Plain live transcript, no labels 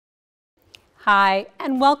Hi,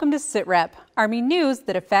 and welcome to SITREP, Army news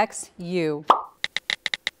that affects you.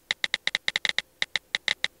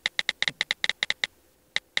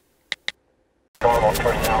 Normal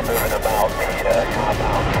personnel moving about the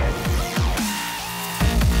compound.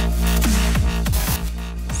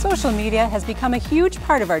 Social media has become a huge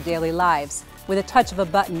part of our daily lives. With a touch of a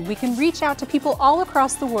button, we can reach out to people all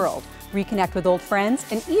across the world, reconnect with old friends,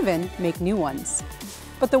 and even make new ones.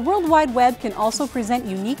 But the World Wide Web can also present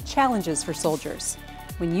unique challenges for soldiers.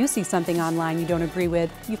 When you see something online you don't agree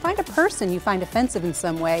with, you find a person you find offensive in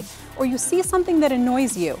some way, or you see something that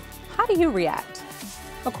annoys you, how do you react?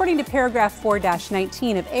 According to paragraph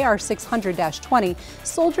 4-19 of AR 600-20,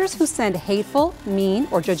 soldiers who send hateful, mean,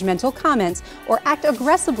 or judgmental comments or act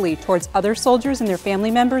aggressively towards other soldiers and their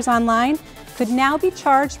family members online could now be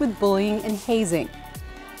charged with bullying and hazing.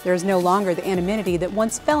 There is no longer the anonymity that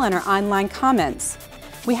once fell on our online comments.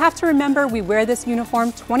 We have to remember we wear this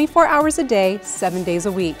uniform 24 hours a day, 7 days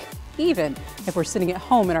a week, even if we're sitting at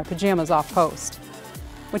home in our pajamas off post.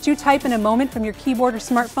 What you type in a moment from your keyboard or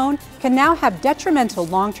smartphone can now have detrimental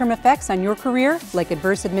long-term effects on your career, like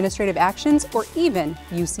adverse administrative actions or even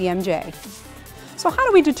UCMJ. So how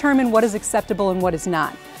do we determine what is acceptable and what is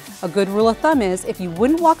not? A good rule of thumb is if you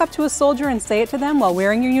wouldn't walk up to a soldier and say it to them while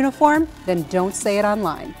wearing your uniform, then don't say it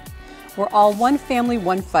online. We're all one family,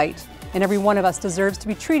 one fight, and every one of us deserves to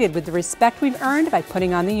be treated with the respect we've earned by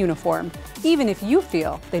putting on the uniform, even if you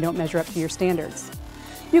feel they don't measure up to your standards.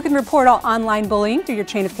 You can report all online bullying through your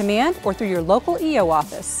chain of command or through your local EO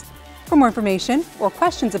office. For more information or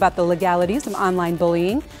questions about the legalities of online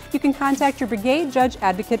bullying, you can contact your Brigade Judge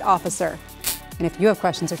Advocate Officer. And if you have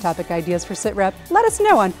questions or topic ideas for SITREP, let us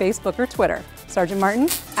know on Facebook or Twitter. Sergeant Martin,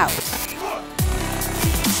 out.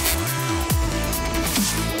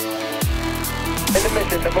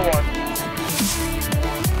 Intermission number 1.